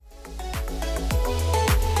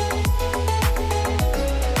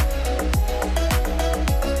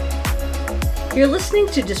You're listening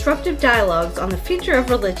to Disruptive Dialogues on the Future of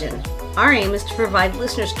Religion. Our aim is to provide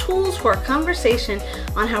listeners tools for a conversation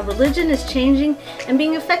on how religion is changing and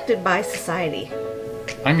being affected by society.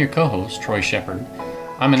 I'm your co-host, Troy Shepard.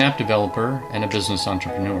 I'm an app developer and a business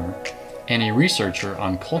entrepreneur, and a researcher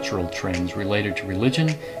on cultural trends related to religion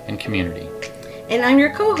and community. And I'm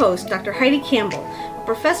your co-host, Dr. Heidi Campbell, a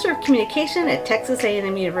professor of communication at Texas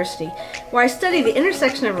A&M University, where I study the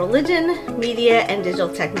intersection of religion, media, and digital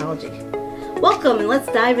technology. Welcome, and let's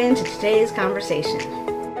dive into today's conversation.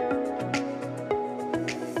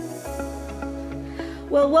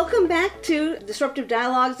 Well, welcome back to Disruptive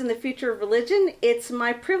Dialogues in the Future of Religion. It's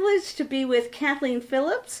my privilege to be with Kathleen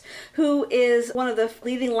Phillips, who is one of the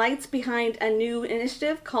leading lights behind a new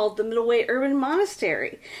initiative called the Middle Way Urban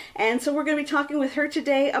Monastery. And so we're going to be talking with her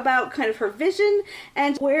today about kind of her vision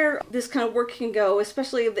and where this kind of work can go,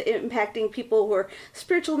 especially impacting people who are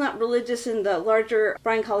spiritual, not religious, in the larger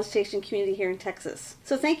Bryan College Station community here in Texas.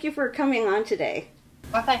 So thank you for coming on today.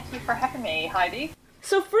 Well, thank you for having me, Heidi.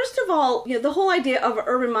 So first of all, the whole idea of an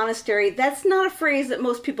urban monastery, that's not a phrase that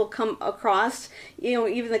most people come across.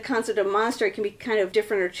 Even the concept of monastery can be kind of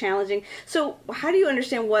different or challenging. So how do you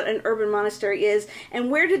understand what an urban monastery is, and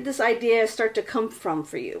where did this idea start to come from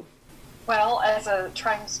for you? Well, as a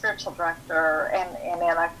trained spiritual director and in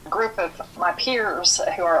a group of my peers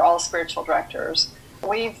who are all spiritual directors,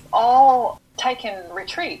 we've all taken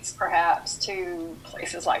retreats, perhaps, to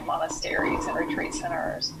places like monasteries and retreat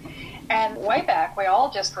centers. And way back, we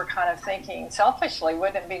all just were kind of thinking selfishly,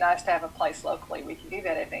 wouldn't it be nice to have a place locally? We could do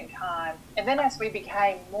that at any time. And then as we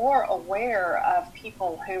became more aware of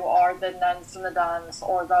people who are the nuns and the nuns,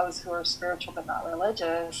 or those who are spiritual but not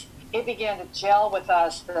religious, it began to gel with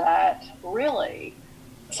us that really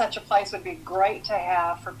such a place would be great to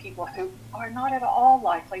have for people who are not at all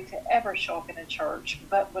likely to ever show up in a church,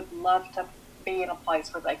 but would love to be in a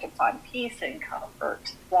place where they can find peace and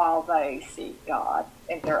comfort while they seek God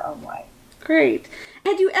in their own way. Great.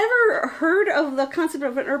 Had you ever heard of the concept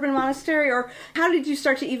of an urban monastery, or how did you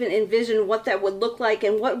start to even envision what that would look like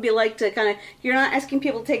and what it would be like to kind of, you're not asking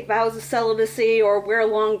people to take vows of celibacy or wear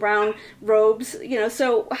long brown robes,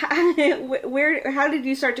 so how did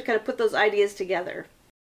you start to kind of put those ideas together?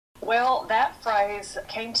 Well, that phrase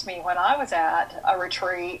came to me when I was at a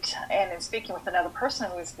retreat, and in speaking with another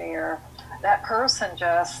person who was there, that person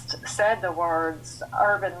just said the words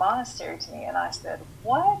urban monastery to me, and I said,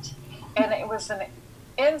 what? And it was an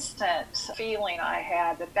instant feeling I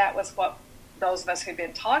had that was what those of us who'd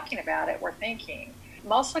been talking about it were thinking,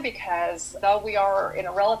 mostly because though we are in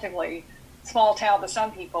a relatively small town to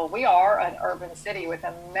some people, we are an urban city with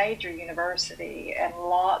a major university and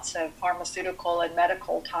lots of pharmaceutical and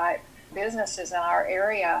medical type businesses in our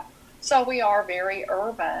area. So we are very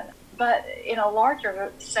urban. But in a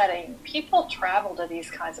larger setting, people travel to these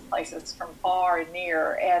kinds of places from far and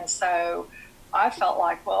near. And so I felt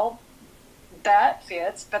like, well, that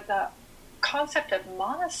fits. But the concept of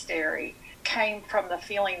monastery came from the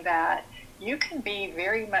feeling that you can be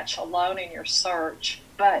very much alone in your search,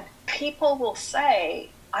 but people will say,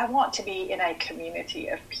 I want to be in a community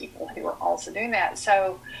of people who are also doing that.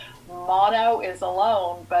 So mono is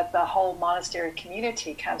alone, but the whole monastery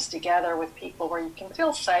community comes together with people where you can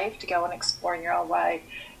feel safe to go and explore in your own way,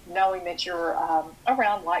 knowing that you're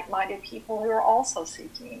around like-minded people who are also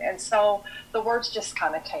seeking. And so the words just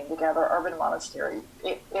kind of came together, urban monastery,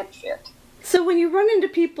 it fit. So when you run into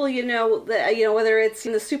people, whether it's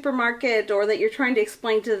in the supermarket or that you're trying to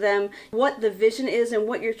explain to them what the vision is and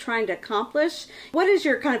what you're trying to accomplish, what is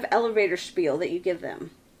your kind of elevator spiel that you give them?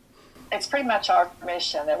 It's pretty much our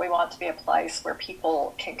mission that we want to be a place where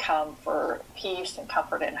people can come for peace and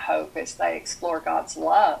comfort and hope as they explore God's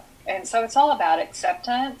love. And so it's all about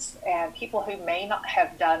acceptance, and people who may not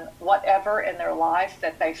have done whatever in their life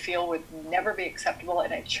that they feel would never be acceptable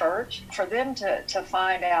in a church, for them to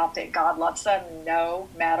find out that God loves them no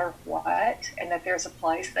matter what, and that there's a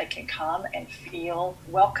place they can come and feel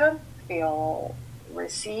welcome, feel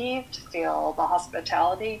received, feel the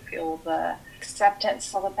hospitality, feel the acceptance,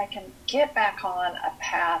 so that they can get back on a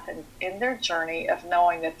path in their journey of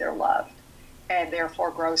knowing that they're loved, and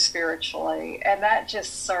therefore grow spiritually. And that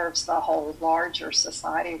just serves the whole larger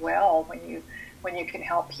society well when you can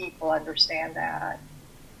help people understand that.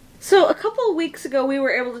 So a couple of weeks ago, we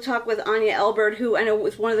were able to talk with Anya Elbert, who I know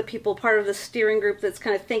was one of the people part of the steering group that's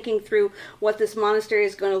kind of thinking through what this monastery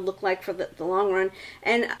is going to look like for the long run.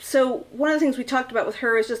 And so one of the things we talked about with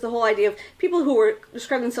her is just the whole idea of people who were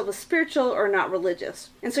describing themselves as spiritual or not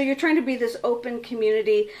religious. And so you're trying to be this open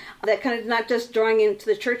community that kind of not just drawing into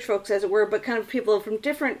the church folks, as it were, but kind of people from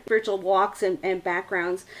different spiritual walks and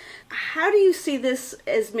backgrounds. How do you see this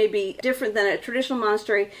as maybe different than a traditional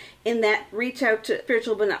monastery in that reach out to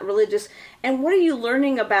spiritual but not religious? And what are you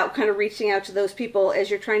learning about kind of reaching out to those people as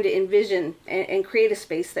you're trying to envision and create a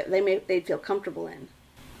space that they'd feel comfortable in?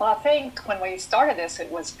 Well, I think when we started this, it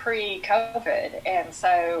was pre-COVID, and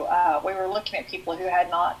so we were looking at people who had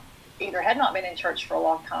not been in church for a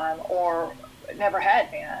long time or never had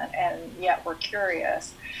been, and yet were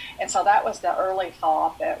curious. And so that was the early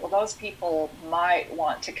thought that, well, those people might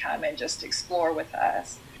want to come and just explore with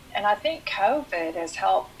us. And I think COVID has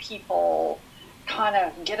helped people kind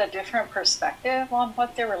of get a different perspective on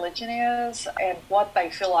what their religion is and what they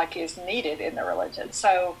feel like is needed in their religion.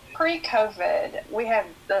 So pre-COVID, we had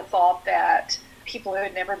the thought that people who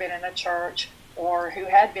had never been in a church or who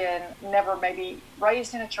had been never maybe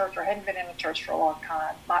raised in a church or hadn't been in a church for a long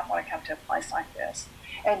time might want to come to a place like this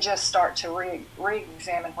and just start to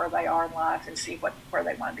re-examine where they are in life and see where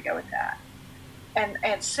they wanted to go with that.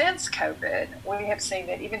 And since COVID, we have seen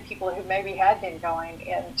that even people who maybe had been going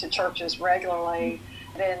into churches regularly,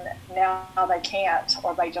 then now they can't,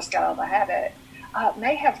 or they just got out of the habit,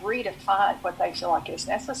 may have redefined what they feel like is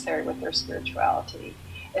necessary with their spirituality.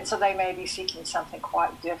 And so they may be seeking something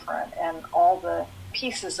quite different, and all the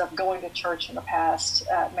pieces of going to church in the past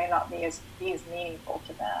may not be as meaningful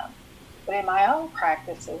to them. But in my own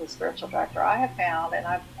practice as a spiritual director, I have found, and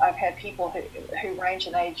I've had people who range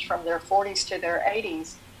in age from their 40s to their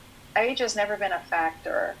 80s, age has never been a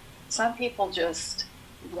factor. Some people just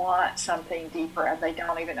want something deeper and they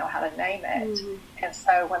don't even know how to name it. Mm-hmm. And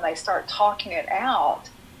so when they start talking it out,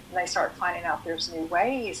 and they start finding out there's new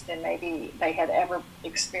ways than maybe they had ever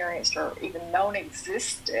experienced or even known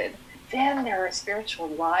existed, then their spiritual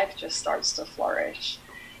life just starts to flourish.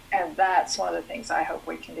 And that's one of the things I hope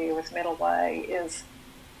we can do with Middle Way is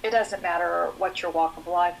it doesn't matter what your walk of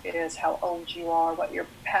life is, how old you are, what your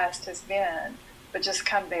past has been, but just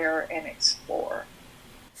come there and explore.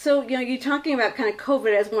 So, you're talking about kind of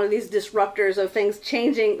COVID as one of these disruptors of things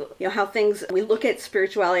changing, how we look at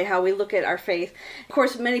spirituality, how we look at our faith. Of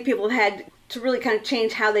course, many people have had to really kind of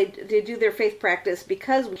change how they do their faith practice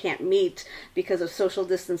because we can't meet because of social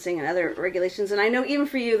distancing and other regulations. And I know even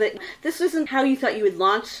for you that this isn't how you thought you would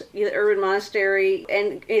launch the Urban Monastery,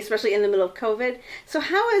 and especially in the middle of COVID. So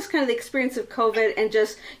how has kind of the experience of COVID and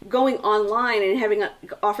just going online and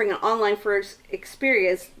offering an online first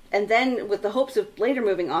experience, and then with the hopes of later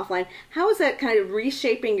moving offline, how is that kind of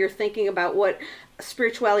reshaping your thinking about what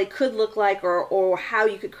spirituality could look like or how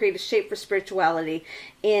you could create a shape for spirituality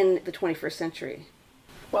in the 21st century?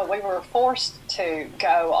 Well, we were forced to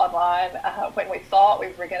go online when we thought we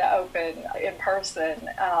were going to open in person,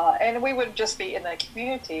 and we would just be in the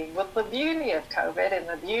community. With the beauty of COVID and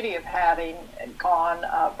the beauty of having gone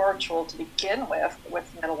virtual to begin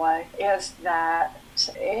with Middle Way is that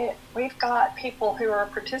we've got people who are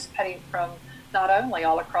participating from not only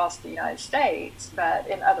all across the United States, but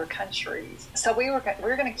in other countries. So we're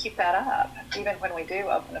going to keep that up, even when we do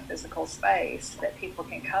open a physical space that people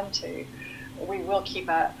can come to. We will keep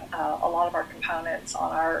up a lot of our components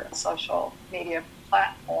on our social media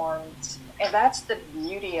platforms, and that's the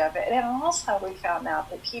beauty of it. And also we found out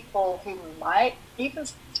that people who might even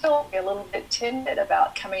still be a little bit timid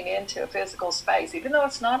about coming into a physical space, even though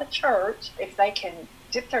it's not a church, if they can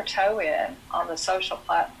dip their toe in on the social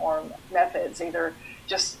platform methods, either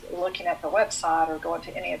just looking at the website or going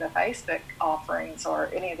to any of the Facebook offerings or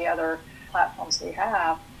any of the other platforms we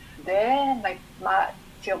have, then they might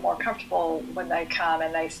feel more comfortable when they come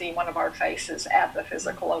and they see one of our faces at the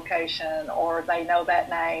physical location, or they know that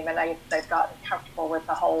name and they've gotten comfortable with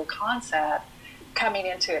the whole concept. Coming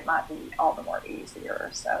into it might be all the more easier.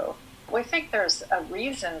 So we think there's a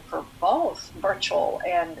reason for both virtual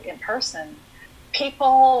and in person.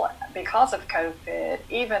 People, because of COVID,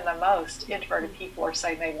 even the most introverted people are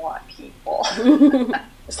saying they want people.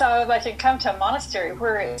 So they can come to a monastery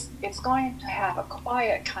where it's going to have a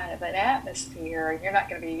quiet kind of an atmosphere, and you're not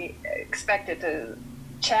going to be expected to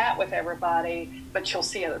chat with everybody, but you'll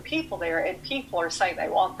see other people there, and people are saying they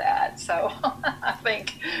want that. So I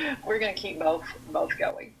think we're going to keep both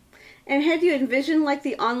going. And had you envisioned like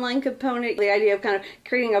the online component, the idea of kind of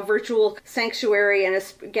creating a virtual sanctuary and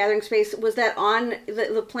a gathering space, was that on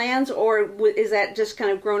the plans, or is that just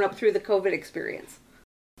kind of grown up through the COVID experience?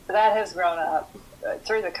 That has grown up.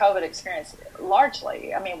 through the COVID experience,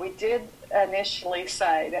 largely, I mean, we did initially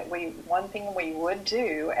say that one thing we would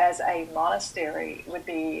do as a monastery would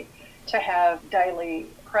be to have daily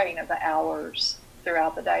praying of the hours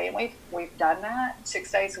throughout the day. And we've done that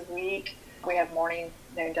 6 days a week. We have morning,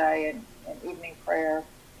 noonday, and evening prayer.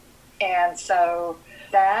 And so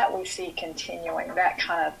that we see continuing, that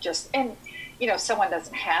kind of just, and, someone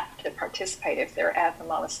doesn't have to participate if they're at the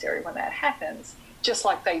monastery when that happens, just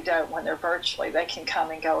like they don't when they're virtually. They can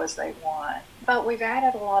come and go as they want. But we've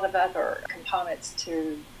added a lot of other components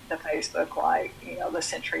to the Facebook, like, the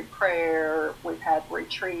Century Prayer. We've had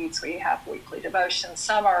retreats. We have weekly devotions.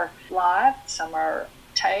 Some are live, some are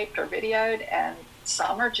taped or videoed, and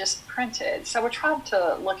some are just printed. So we're trying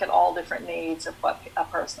to look at all different needs of what a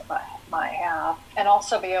person might have, and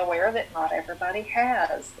also be aware that not everybody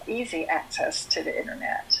has easy access to the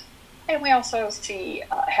internet. And we also see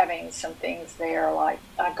having some things there like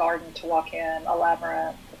a garden to walk in, a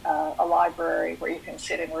labyrinth, a library where you can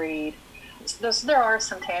sit and read. There are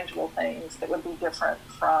some tangible things that would be different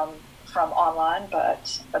from online,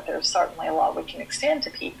 but there's certainly a lot we can extend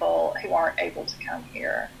to people who aren't able to come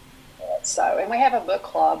here. So, and we have a book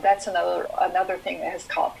club. That's another thing that has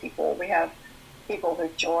caught people. We have people who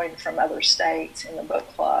join from other states in the book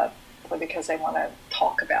club because they want to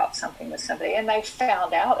talk about something with somebody. And they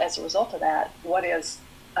found out as a result of that what is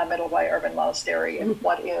a Middle Way Urban Monastery and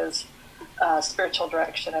what is spiritual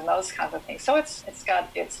direction and those kinds of things. So it's got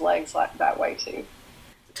its legs like that way too.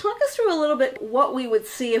 Talk us through a little bit what we would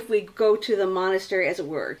see if we go to the monastery, as it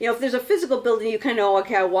were. If there's a physical building, you kind of know,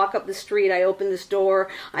 okay, I walk up the street, I open this door,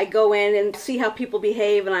 I go in and see how people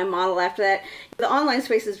behave, and I model after that. The online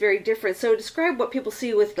space is very different. So describe what people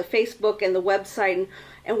see with the Facebook and the website,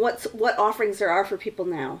 and what offerings there are for people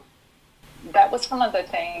now. That was one of the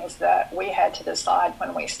things that we had to decide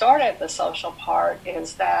when we started the social part,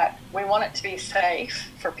 is that we want it to be safe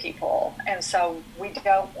for people. And so we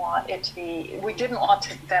didn't want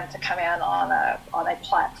them to come in on a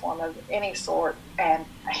platform of any sort and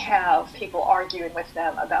have people arguing with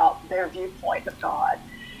them about their viewpoint of God.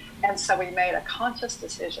 And so we made a conscious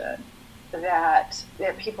decision that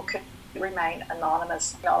people could remain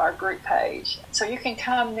anonymous on our group page. So you can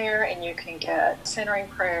come there and you can get centering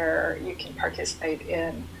prayer, you can participate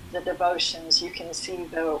in the devotions, you can see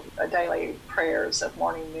the daily prayers of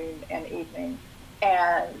morning, noon, and evening.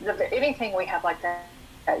 And anything we have like that,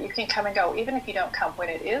 you can come and go. Even if you don't come when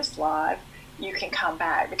it is live, you can come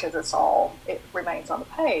back because it remains on the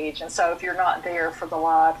page. And so if you're not there for the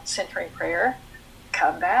live centering prayer,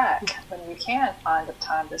 come back when you can find a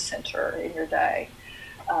time to center in your day.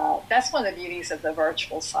 That's one of the beauties of the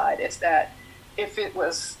virtual side, is that if it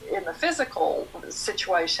was in the physical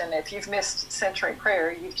situation, if you've missed centering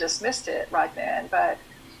prayer, you've just missed it right then. But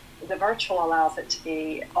the virtual allows it to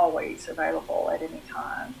be always available at any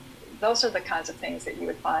time. Those are the kinds of things that you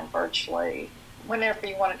would find virtually whenever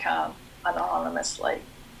you want to come anonymously.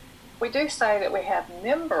 We do say that we have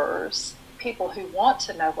members, people who want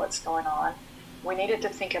to know what's going on. We needed to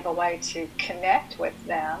think of a way to connect with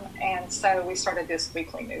them, and so we started this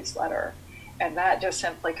weekly newsletter, and that just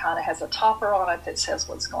simply kind of has a topper on it that says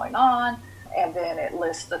what's going on, and then it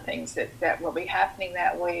lists the things that will be happening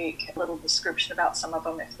that week, a little description about some of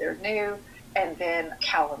them if they're new, and then a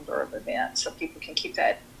calendar of events so people can keep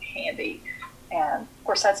that handy. And of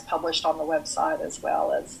course that's published on the website as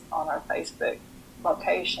well as on our Facebook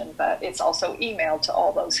location, but it's also emailed to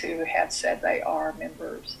all those who have said they are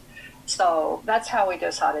members. So that's how we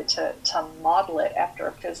decided to model it after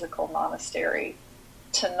a physical monastery,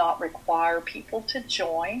 to not require people to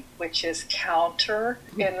join, which is counter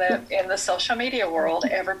in the social media world.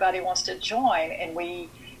 Everybody wants to join, and we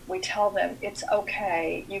tell them it's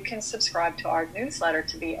okay. You can subscribe to our newsletter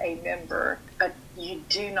to be a member, but you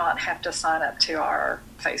do not have to sign up to our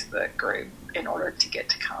Facebook group in order to get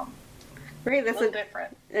to come. Great, that's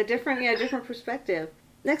a different perspective.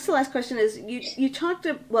 Next to last question is, you talked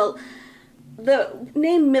about, the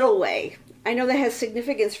name Middle Way. I know that has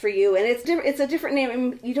significance for you, and it's a different name,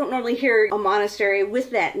 and you don't normally hear a monastery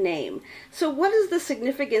with that name. So what is the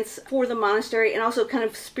significance for the monastery, and also kind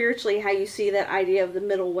of spiritually how you see that idea of the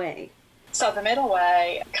Middle Way? So the Middle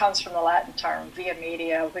Way comes from the Latin term via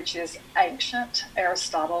media, which is ancient.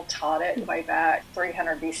 Aristotle taught it way back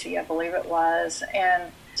 300 BC, I believe it was,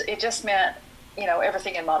 and it just meant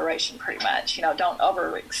everything in moderation, pretty much. Don't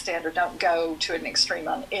overextend or don't go to an extreme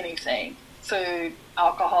on anything. Food,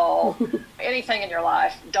 alcohol, anything in your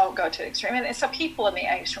life, don't go to an extreme. And so people in the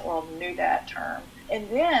ancient world knew that term. And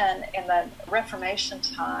then in the Reformation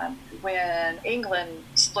time, when England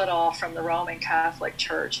split off from the Roman Catholic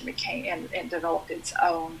Church and developed its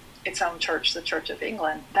own its own church, the Church of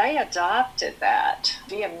England, they adopted that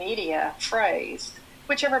via media phrase,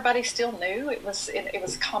 which everybody still knew. It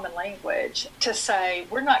was common language to say,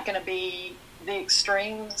 we're not going to be the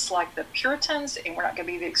extremes like the Puritans, and we're not going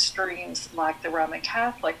to be the extremes like the Roman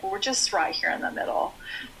Catholic. We're just right here in the middle.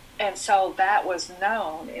 And so that was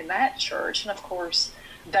known in that church. And of course,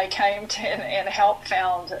 they came to and helped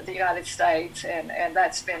found the United States, and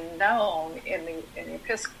that's been known in the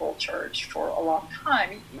Episcopal Church for a long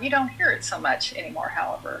time. You don't hear it so much anymore,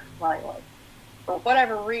 however, lately. For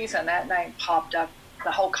whatever reason, that name popped up,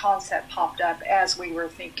 the whole concept popped up as we were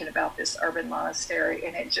thinking about this urban monastery,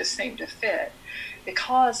 and it just seemed to fit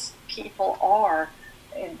because people are,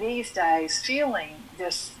 in these days, feeling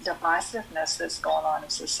this divisiveness that's going on in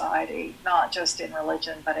society, not just in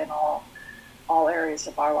religion, but in all areas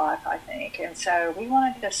of our life, I think. And so we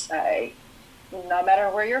wanted to say, no matter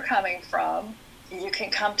where you're coming from, you can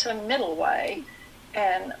come to a middle way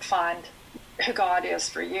and find who God is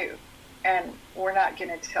for you. And we're not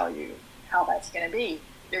going to tell you how that's going to be.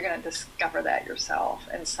 You're going to discover that yourself.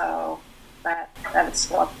 And so that's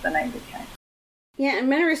what the name became. Yeah, in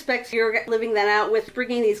many respects, you're living that out with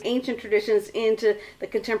bringing these ancient traditions into the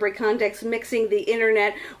contemporary context, mixing the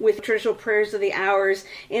internet with traditional prayers of the hours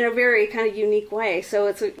in a very kind of unique way. So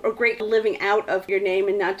it's a great living out of your name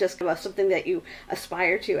and not just something that you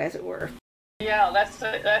aspire to, as it were. Yeah, that's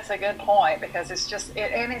a good point, because it's just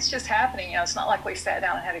happening. It's not like we sat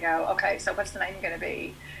down and had to go, okay, so what's the name going to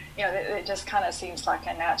be? It just kind of seems like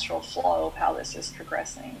a natural flow of how this is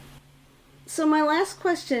progressing. So my last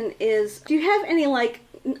question is, do you have any,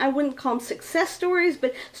 I wouldn't call them success stories,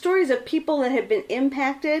 but stories of people that have been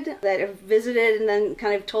impacted, that have visited and then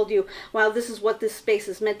kind of told you, wow, this is what this space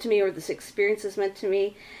has meant to me, or this experience has meant to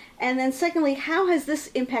me? And then secondly, how has this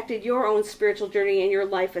impacted your own spiritual journey and your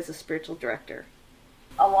life as a spiritual director?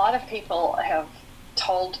 A lot of people have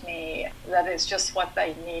told me that it's just what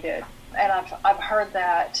they needed. And I've heard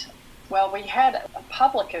that, well, we had a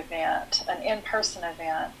public event, an in-person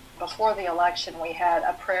event. Before the election, we had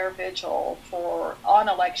a prayer vigil on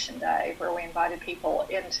Election Day, where we invited people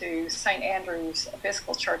into St. Andrew's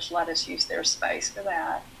Episcopal Church, let us use their space for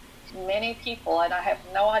that. Many people, and I have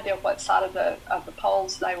no idea what side of the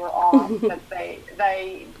polls they were on, but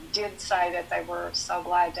they did say that they were so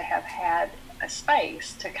glad to have had a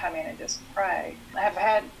space to come in and just pray. I have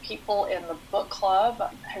had people in the book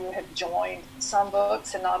club who have joined some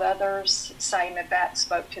books and not others, saying that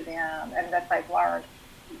spoke to them and that they've learned.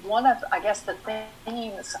 One of, I guess, the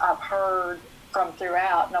themes I've heard from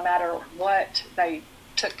throughout, no matter what they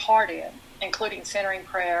took part in, including centering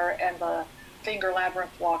prayer and the finger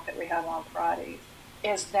labyrinth walk that we have on Fridays,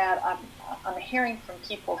 is that I'm hearing from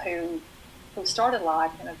people who started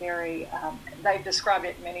life in a very, they've described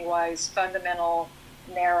it in many ways, fundamental,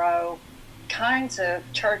 narrow kinds of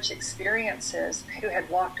church experiences, who had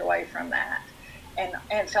walked away from that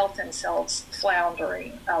and felt themselves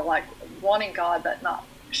floundering, like wanting God but not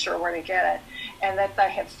sure where to get it, and that they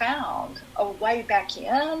have found a way back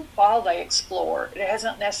in while they explore. It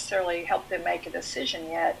hasn't necessarily helped them make a decision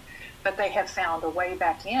yet, but they have found a way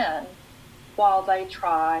back in while they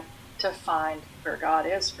try to find where God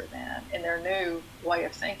is for them in their new way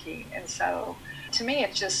of thinking. And so to me,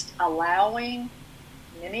 it's just allowing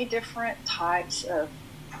many different types of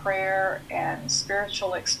prayer and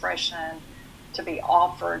spiritual expression to be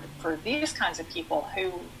offered for these kinds of people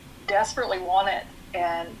who desperately want it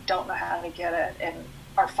and don't know how to get it, and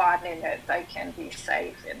are finding that they can be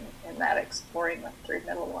safe in that exploring the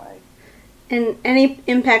three-middle way. And any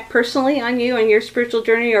impact personally on you and your spiritual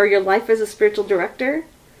journey or your life as a spiritual director?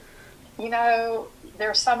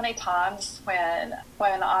 There's so many times when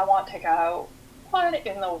I want to go, what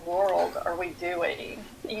in the world are we doing?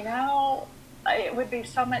 It would be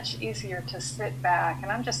so much easier to sit back, and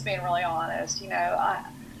I'm just being really honest,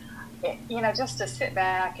 just to sit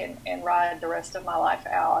back and ride the rest of my life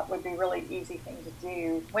out would be a really easy thing to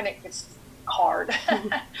do when it gets hard.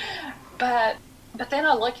 But then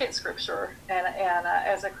I look at Scripture, and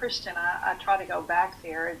as a Christian, I try to go back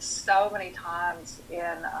there. And so many times in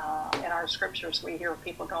our Scriptures, we hear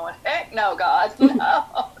people going, heck no, God, no,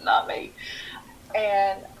 not me.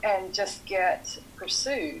 And just get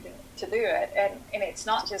pursued to do it. And it's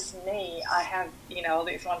not just me. I have,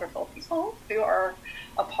 these wonderful people who are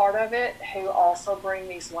a part of it, who also bring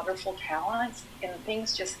these wonderful talents, and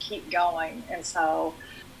things just keep going. And so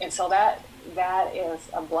that is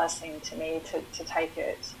a blessing to me to take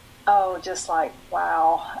it. Oh, just like,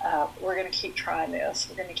 wow, we're going to keep trying this.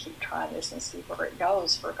 We're going to keep trying this and see where it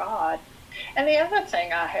goes for God. And the other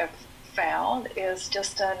thing I have found is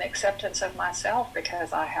just an acceptance of myself,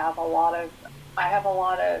 because I have a lot of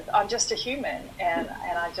I'm just a human, and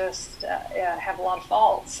I just have a lot of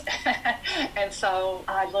faults. And so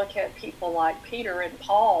I look at people like Peter and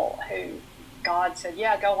Paul, who God said,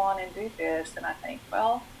 yeah, go on and do this. And I think,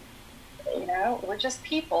 well, we're just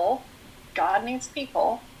people. God needs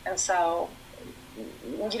people. And so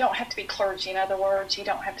you don't have to be clergy. In other words, you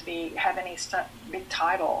don't have to have any big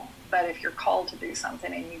title. But if you're called to do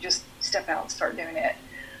something and you just step out and start doing it,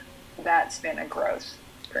 that's been a growth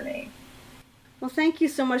for me. Well, thank you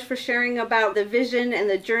so much for sharing about the vision and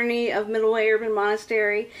the journey of Middle Way Urban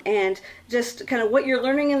Monastery, and just kind of what you're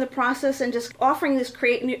learning in the process, and just offering this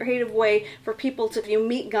creative way for people to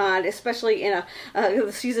meet God, especially in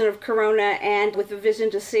the season of Corona, and with the vision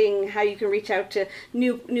to seeing how you can reach out to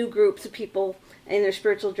new groups of people in their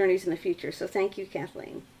spiritual journeys in the future. So thank you,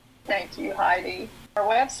 Kathleen. Thank you, Heidi. Our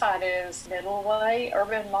website is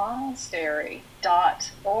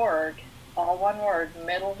middlewayurbanmonastery.org. All one word,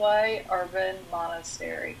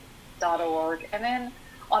 middlewayurbanmonastery.org. And then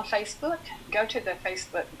on Facebook, go to the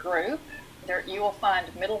Facebook group. There you will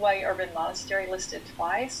find Middle Way Urban Monastery listed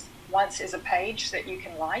twice. Once is a page that you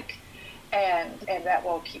can like, and that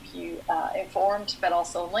will keep you informed, but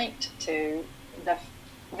also linked to the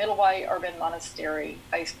Middle Way Urban Monastery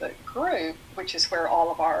Facebook group, which is where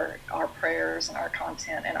all of our prayers and our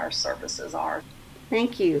content and our services are.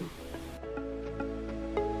 Thank you.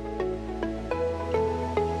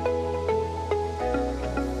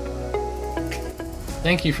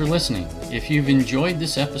 Thank you for listening. If you've enjoyed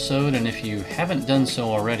this episode, and if you haven't done so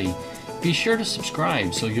already, be sure to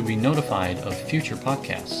subscribe so you'll be notified of future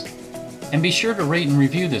podcasts. And be sure to rate and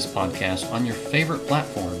review this podcast on your favorite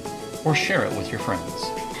platform, or share it with your friends.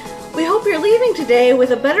 We hope you're leaving today with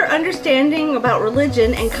a better understanding about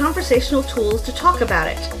religion and conversational tools to talk about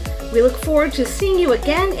it. We look forward to seeing you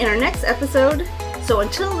again in our next episode. So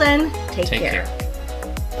until then, take care.